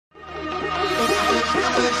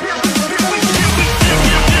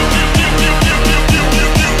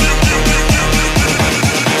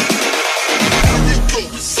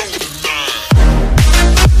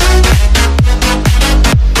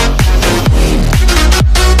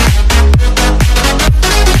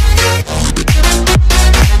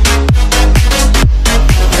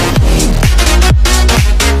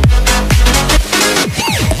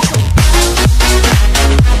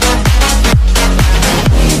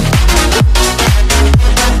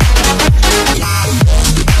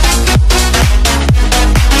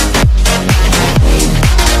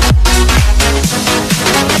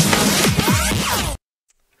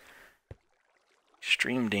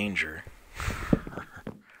Extreme danger.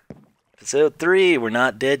 Episode 3, we're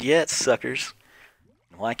not dead yet, suckers.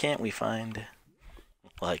 Why can't we find,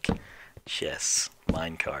 like, chests,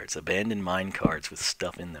 mine carts, abandoned mine carts with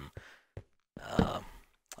stuff in them?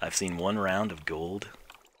 I've seen 1 round of gold.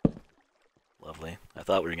 Lovely. I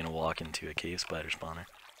thought we were going to walk into a cave spider spawner.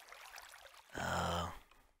 Let's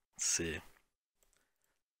see. Let's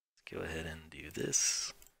go ahead and do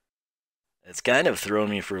this. It's kind of thrown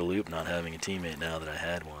me for a loop not having a teammate now that I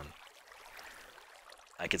had one.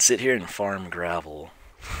 I could sit here and farm gravel,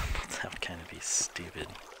 but that would kind of be stupid.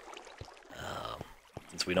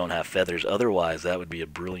 Since we don't have feathers, otherwise that would be a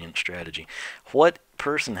brilliant strategy. What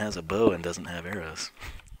person has a bow and doesn't have arrows?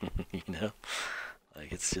 You know?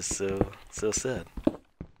 Like, it's just so sad.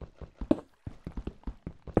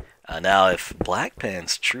 Now, if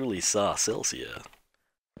BlackPants truly saw Cellcia,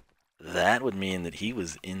 that would mean that he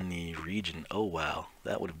was in the region. Oh wow,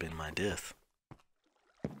 that would have been my death.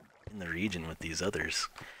 In the region with these others.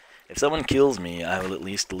 If someone kills me, I will at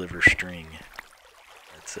least deliver string.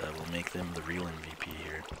 That will make them the real MVP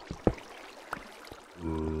here.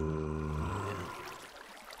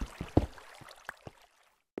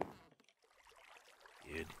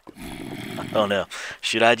 Dude. Oh no,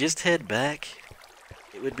 should I just head back?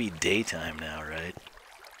 It would be daytime now, right?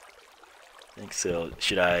 I think so.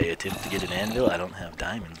 Should I attempt to get an anvil? I don't have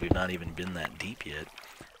diamonds. We've not even been that deep yet.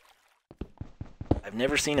 I've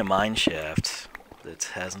never seen a mine shaft that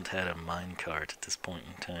hasn't had a mine cart at this point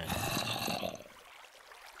in time.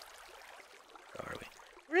 Where are we?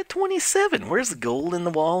 We're at 27. Where's the gold in the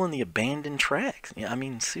wall and the abandoned tracks? Yeah, I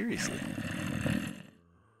mean, seriously.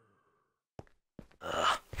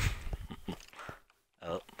 Ugh.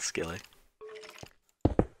 Oh, Skilly.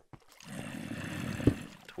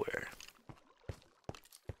 Where?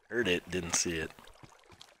 Heard it, didn't see it.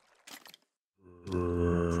 It's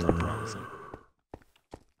not promising.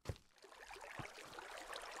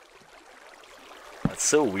 That's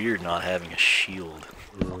so weird not having a shield.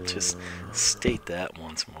 I'll just state that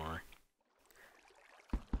once more.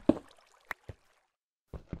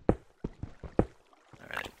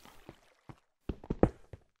 Alright.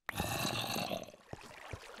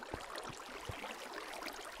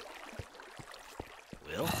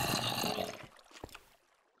 Well.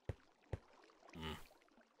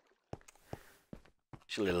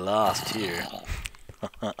 Actually lost here.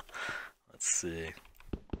 Let's see.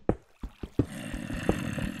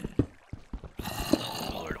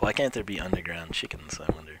 Lord, why can't there be underground chickens,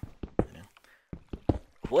 I wonder? You know?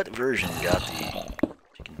 What version got the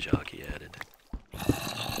chicken jockey added?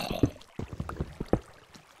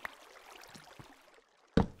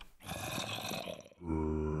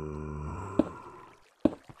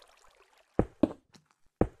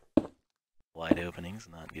 Wide openings,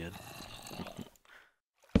 not good.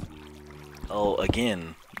 Oh,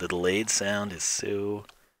 again, the delayed sound is so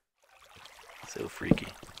freaky.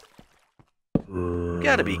 You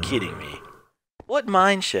gotta be kidding me. What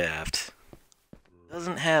mine shaft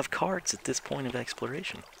doesn't have carts at this point of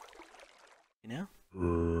exploration? You know?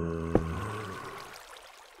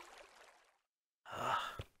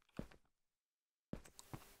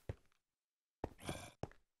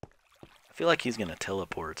 I feel like he's gonna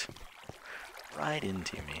teleport right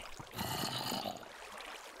into me.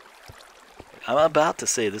 I'm about to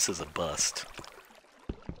say this is a bust.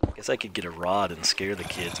 Guess I could get a rod and scare the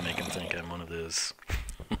kids, make them think I'm one of those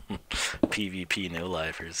PvP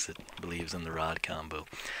no-lifers that believes in the rod combo.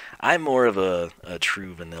 I'm more of a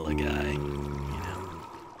true vanilla guy, you know.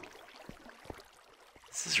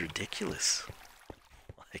 This is ridiculous.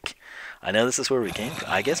 Like, I know this is where we came from.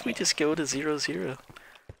 I guess we just go to 0-0.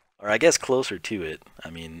 Or I guess closer to it.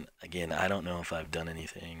 I mean, again, I don't know if I've done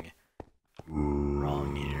anything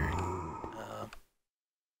wrong here.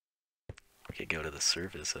 We could go to the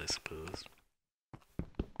surface, I suppose.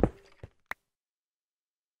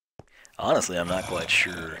 Honestly, I'm not quite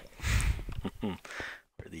sure where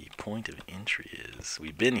the point of entry is.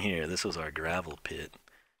 We've been here. This was our gravel pit.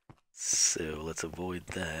 So let's avoid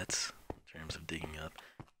that in terms terms of digging up.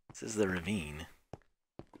 This is the ravine.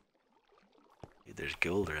 Dude, there's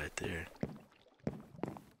gold right there.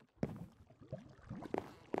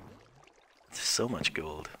 There's so much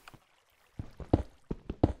gold.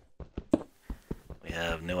 We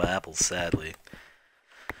have no apples, sadly.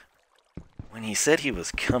 When he said he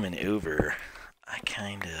was coming over, I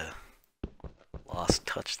kinda lost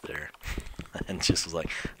touch there. And just was like,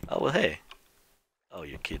 oh, well, hey. Oh,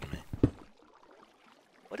 you're kidding me.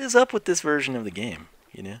 What is up with this version of the game,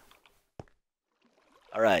 you know?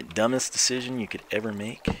 Alright, dumbest decision you could ever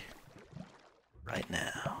make right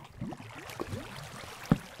now.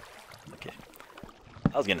 Okay.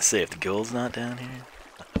 I was gonna say, if the gold's not down here,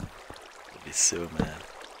 I'd be so mad.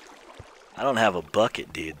 I don't have a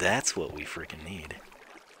bucket, dude. That's what we freaking need.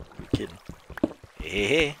 Are you kidding? Hey, hey,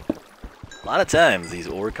 hey. A lot of times, these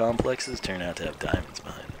ore complexes turn out to have diamonds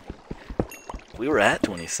behind them. If we were at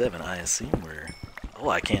 27, I assume we're... Oh,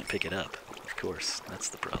 I can't pick it up. Of course, that's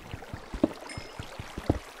the problem.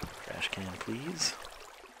 Trash can, please.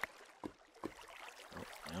 Oh,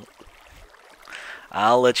 nope.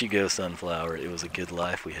 I'll let you go, Sunflower. It was a good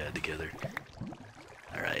life we had together.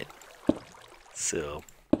 Alright. So,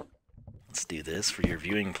 let's do this. For your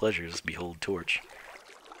viewing pleasures, behold torch.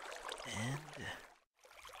 And...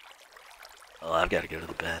 Oh, I've got to go to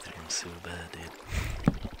the bathroom so bad, dude.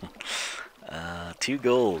 2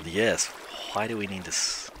 gold, yes. Why do we need to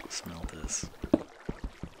smell this? I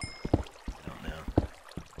don't know.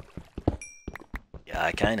 Yeah,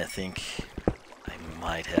 I kind of think I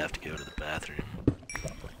might have to go to the bathroom.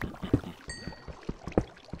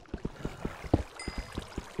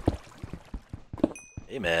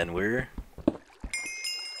 Hey man, we're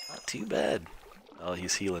not too bad. Oh,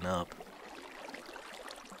 he's healing up.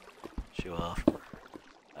 Show off.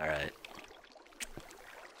 Alright.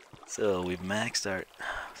 So, we've maxed our...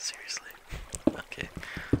 Seriously. Okay.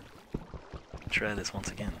 Try this once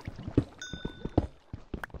again.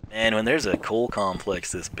 Man, when there's a coal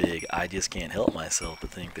complex this big, I just can't help myself but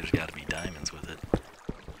think there's got to be diamonds with it.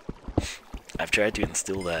 I've tried to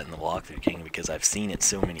instill that in the walkthrough king because I've seen it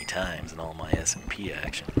so many times in all my SMP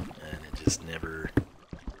action, and it just never...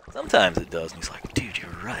 Sometimes it does, and he's like, dude, you're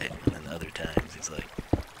right. And then other times he's like,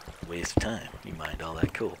 waste of time. You mined all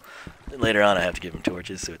that coal. Then later on I have to give him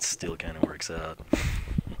torches, so it still kind of works out.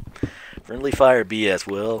 Friendly fire BS,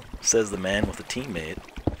 well, says the man with a teammate.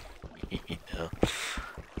 You know,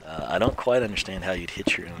 I don't quite understand how you'd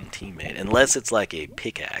hit your own teammate, unless it's like a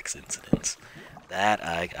pickaxe incident. That,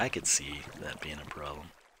 I could see that being a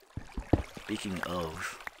problem. Speaking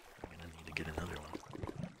of, I'm going to need to get another one.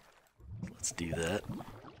 Let's do that.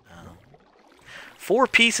 4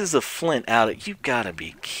 pieces of flint out of... You gotta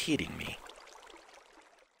be kidding me.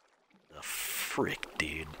 The frick,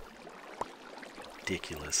 dude.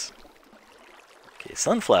 Ridiculous. Okay,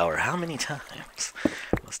 Sunflower, how many times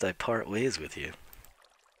must I part ways with you?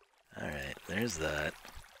 Alright, there's that.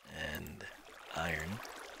 And iron.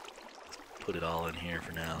 Let's put it all in here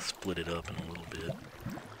for now. Split it up in a little bit.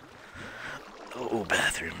 Oh,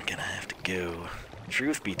 bathroom. Gonna have to go.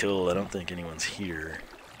 Truth be told, I don't think anyone's here.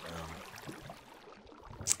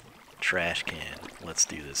 Trash can. Let's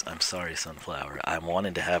do this. I'm sorry, Sunflower. I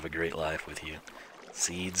wanted to have a great life with you.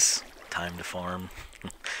 Seeds, time to farm.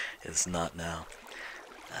 It's not now.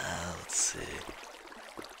 Let's see.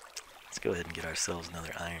 Let's go ahead and get ourselves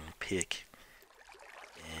another iron pick.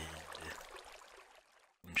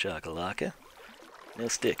 And shakalaka. No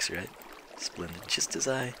sticks, right? Splendid. Just as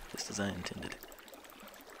I intended.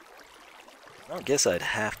 I don't guess I'd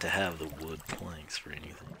have to have the wood planks for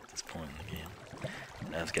anything at this point in the game.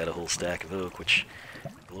 Now I've got a whole stack of oak, which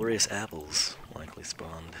glorious apples likely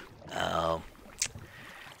spawned.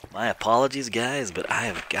 My apologies, guys, but I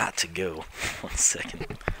have got to go. 1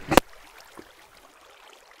 second.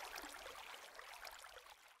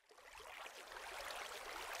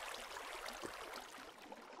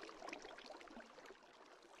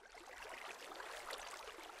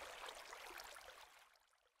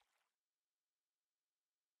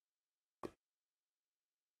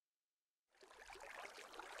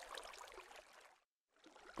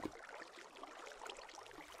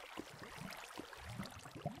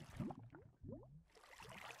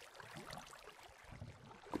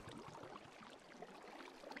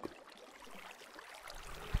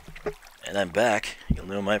 And I'm back. You'll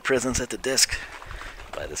know my presence at the desk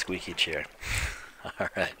by the squeaky chair.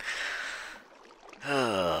 Alright.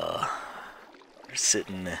 Oh, we're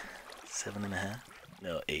sitting 7.5?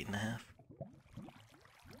 No, 8.5?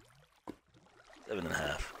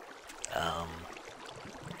 7.5.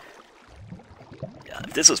 Yeah,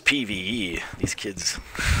 if this was PvE, these kids,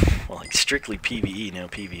 well, like strictly PvE, no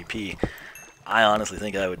PvP, I honestly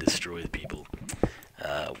think I would destroy the people.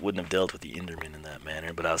 Wouldn't have dealt with the Enderman in that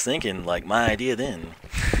manner, but I was thinking, like, my idea then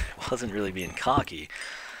wasn't really being cocky.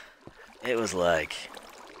 It was like,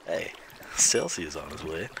 hey, Cellcia's on his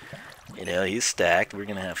way. You know, he's stacked. We're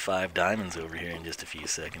gonna have 5 diamonds over here in just a few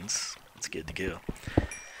seconds. It's good to go.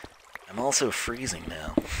 I'm also freezing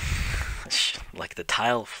now. Like, the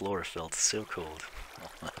tile floor felt so cold on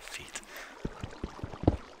my feet.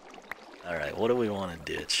 Alright, what do we want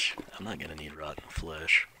to ditch? I'm not gonna need rotten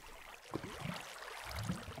flesh.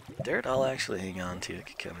 Dirt I'll actually hang on to, it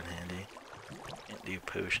could come in handy. Can't do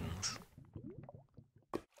potions.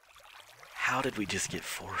 How did we just get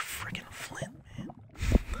 4 freaking flint, man?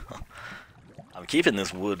 I'm keeping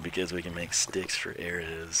this wood because we can make sticks for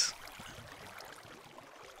arrows.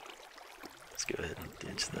 Let's go ahead and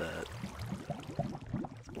ditch that.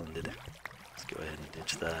 Splendid. Let's go ahead and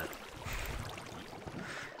ditch that.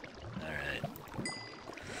 Alright.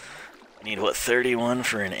 Need, what, 31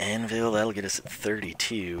 for an anvil? That'll get us at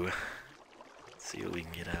 32. Let's see what we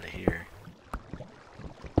can get out of here.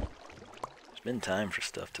 There's been time for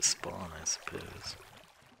stuff to spawn, I suppose.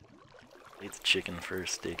 Eat the chicken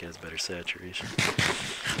first, steak has better saturation.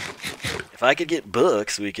 If I could get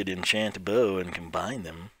books, we could enchant a bow and combine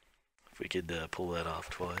them. If we could pull that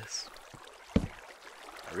off twice.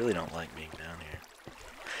 I really don't like being down here.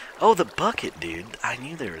 Oh, the bucket, dude! I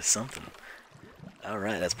knew there was something.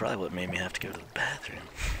 Alright, that's probably what made me have to go to the bathroom.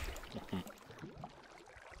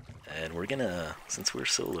 And we're gonna, since we're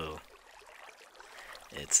solo,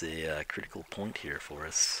 it's a critical point here for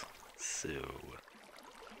us. So...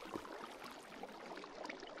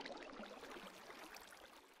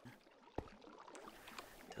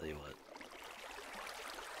 tell you what.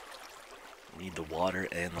 Need the water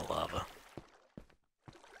and the lava.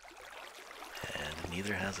 And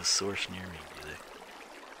neither has a source near me, do they?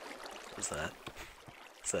 What's that?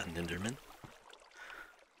 Is that an Enderman?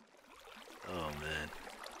 Oh man.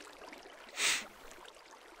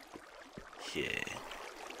 Okay.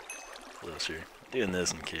 Closer. Doing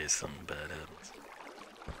this in case something bad happens.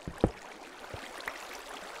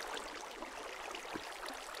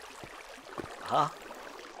 Aha!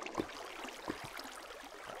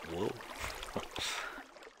 Whoa.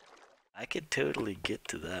 I could totally get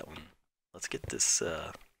to that one. Let's get this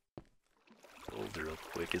gold real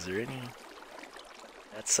quick. Is there any...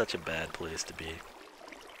 That's such a bad place to be.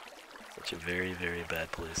 Such a very, very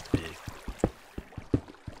bad place to be.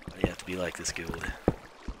 Why do you have to be like this, gold?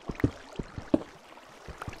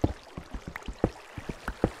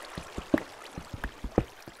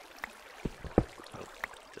 Oh,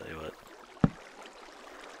 tell you what.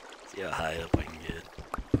 See how high up we can get.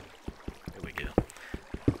 There we go.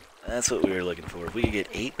 That's what we were looking for. If we could get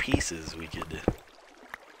 8 pieces, we could...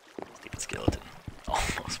 Stupid skeleton.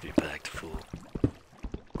 Almost be back to full.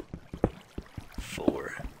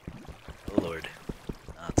 4. Oh lord.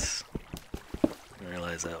 Nuts. Didn't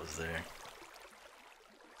realize that was there.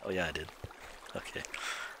 Oh yeah, I did. Okay.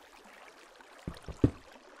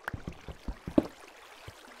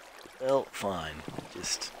 Well, fine.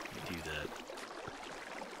 Just do that.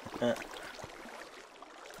 And...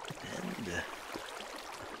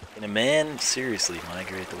 can a man seriously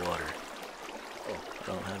migrate the water? Oh, I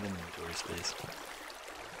don't have inventory space.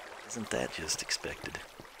 Isn't that just expected?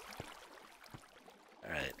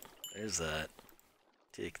 Alright, there's that.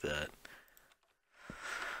 Take that.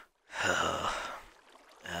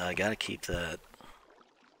 I gotta keep that.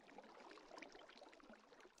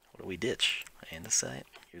 What do we ditch? Andesite?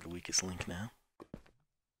 You're the weakest link now.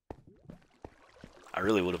 I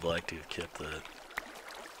really would have liked to have kept that.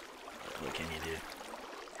 But what can you do?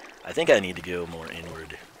 I think I need to go more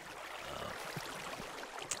inward.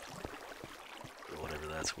 For whatever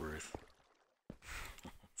that's worth.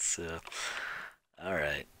 So,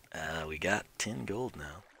 alright. We got 10 gold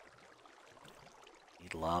now.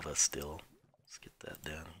 Need lava still. Let's get that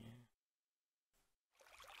down here.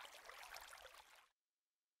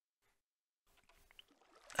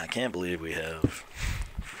 I can't believe we have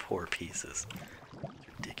 4 pieces. It's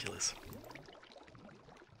ridiculous.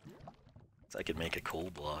 So I could make a coal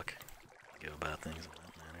block. Go about things in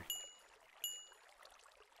that manner.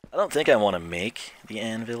 I don't think I want to make the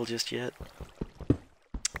anvil just yet.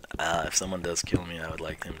 If someone does kill me, I would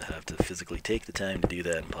like them to have to physically take the time to do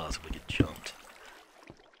that and possibly get jumped.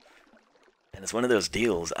 And it's one of those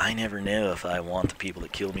deals, I never know if I want the people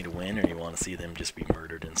that kill me to win or you want to see them just be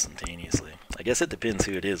murdered instantaneously. I guess it depends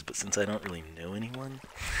who it is, but since I don't really know anyone,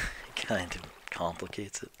 it kind of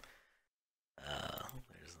complicates it.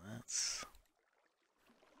 There's that.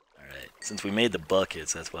 Alright, since we made the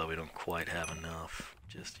buckets, that's why we don't quite have enough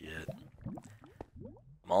just yet.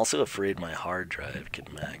 I'm also afraid my hard drive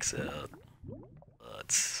could max out.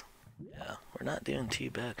 But yeah, we're not doing too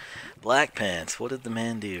bad. BlackPants, what did the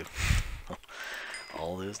man do?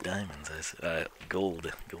 All those diamonds,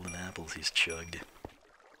 golden apples he's chugged.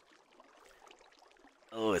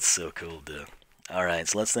 Oh, it's so cold though. Alright,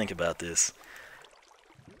 so let's think about this.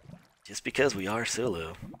 Just because we are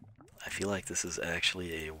solo, I feel like this is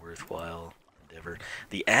actually a worthwhile endeavor.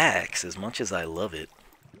 The axe, as much as I love it,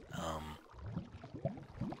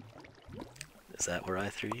 is that where I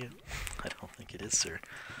threw you? I don't think it is, sir.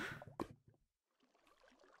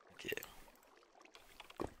 Okay.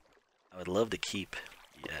 I would love to keep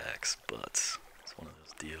the axe, but it's one of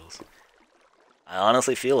those deals. I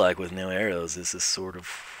honestly feel like with no arrows, this is sort of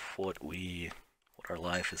what our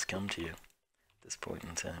life has come to at this point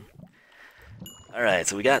in time. Alright,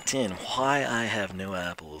 so we got 10. Why I have no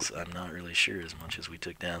apples, I'm not really sure, as much as we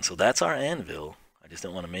took down. So that's our anvil. I just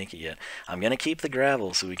don't want to make it yet. I'm going to keep the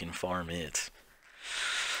gravel so we can farm it.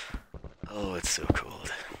 Oh, it's so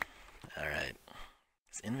cold. Alright.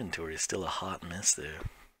 This inventory is still a hot mess, though.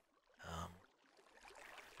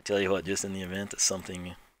 I tell you what, just in the event that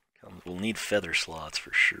something comes, we'll need feather slots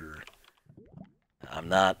for sure. I'm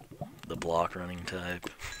not the block running type,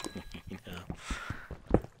 you know.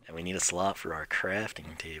 And we need a slot for our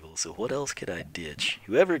crafting table. So what else could I ditch?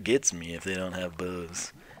 Whoever gets me, if they don't have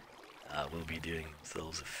bows, will be doing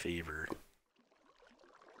themselves a favor.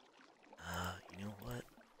 You know what?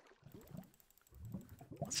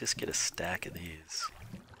 Let's just get a stack of these.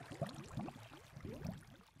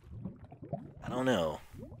 I don't know.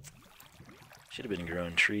 Should have been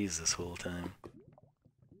growing trees this whole time.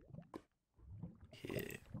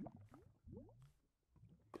 Okay.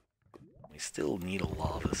 We still need a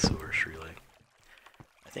lava source, really.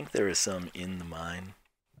 I think there is some in the mine.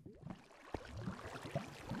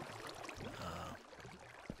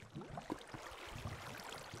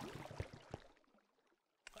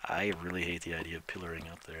 I really hate the idea of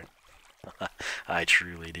pillaring up there. I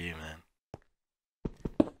truly do, man.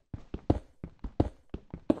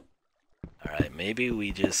 Alright, maybe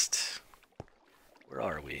we just... Where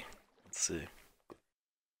are we? Let's see.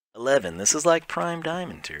 11. This is like prime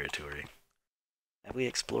diamond territory. Have we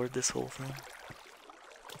explored this whole thing?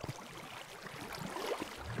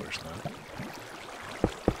 Of course not.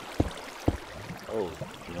 Oh,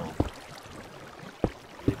 you know...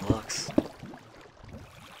 3 blocks.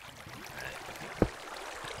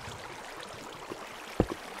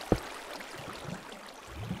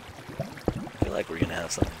 I feel like we're gonna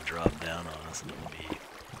have something drop down on us and it will be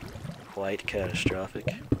quite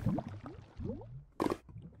catastrophic.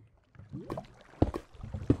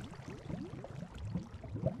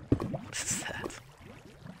 What is that?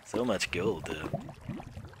 So much gold, though.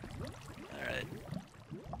 Alright.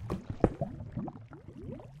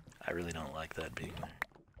 I really don't like that being there.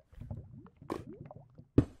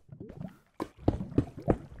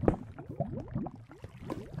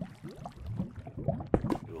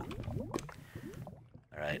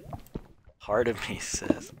 Part of me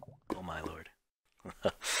says, oh my lord.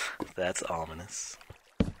 That's ominous.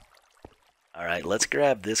 Alright, let's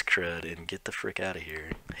grab this crud and get the frick out of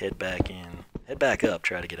here. Head back in. Head back up,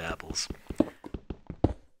 try to get apples.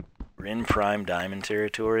 We're in prime diamond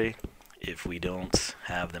territory. If we don't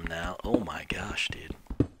have them now. Oh my gosh, dude.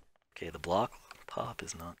 Okay, the block pop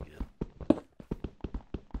is not good.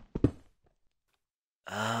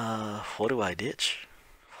 What do I ditch?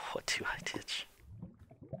 What do I ditch?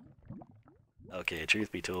 Okay,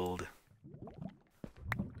 truth be told.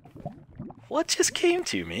 What just came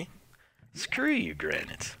to me? Screw you,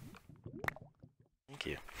 granite. Thank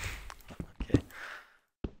you. Okay.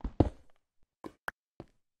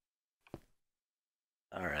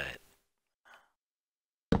 Alright.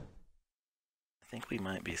 I think we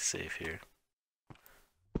might be safe here.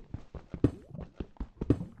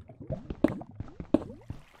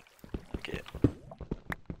 Okay.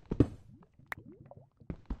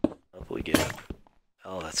 Up we go.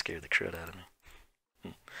 Oh, that scared the crud out of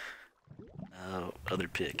me. Oh, other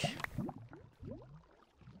pick.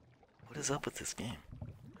 What is up with this game?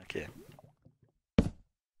 Okay.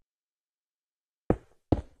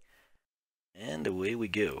 And away we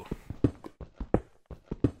go.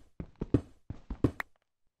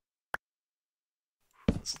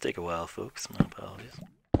 This will take a while, folks. My apologies.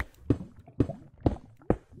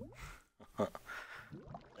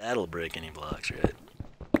 That'll break any blocks, right?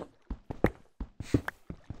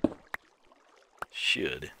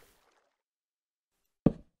 Should.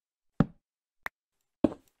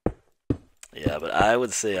 Yeah, but I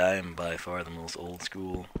would say I am by far the most old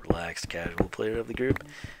school, relaxed, casual player of the group.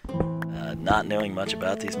 Not knowing much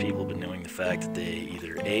about these people, but knowing the fact that they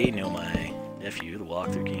either A, know my nephew, the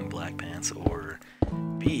Walkthrough King BlackPants, or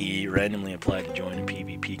B, randomly applied to join a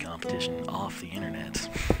PvP competition off the internet.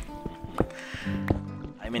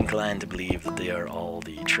 I'm inclined to believe that they are all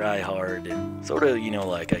the try-hard, sort of, you know,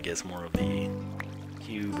 like, I guess more of the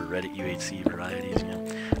Cube or Reddit UHC varieties, you know.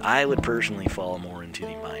 I would personally fall more into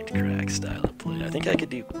the Mindcrack style of play. I think I could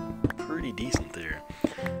do pretty decent there.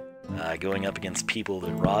 Going up against people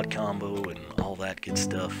that rod combo and all that good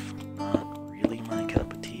stuff, not really my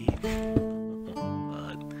cup of tea.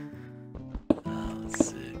 But, let's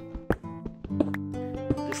see.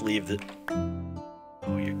 Just leave the...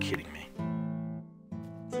 Oh, you're kidding me.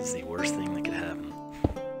 This is the worst thing that could happen.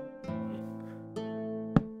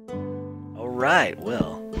 Alright,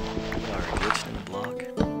 well, we are glitched in a block.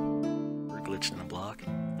 We're glitched in a block.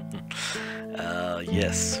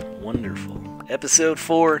 Yes, wonderful. Episode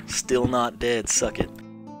 4, still not dead, suck it.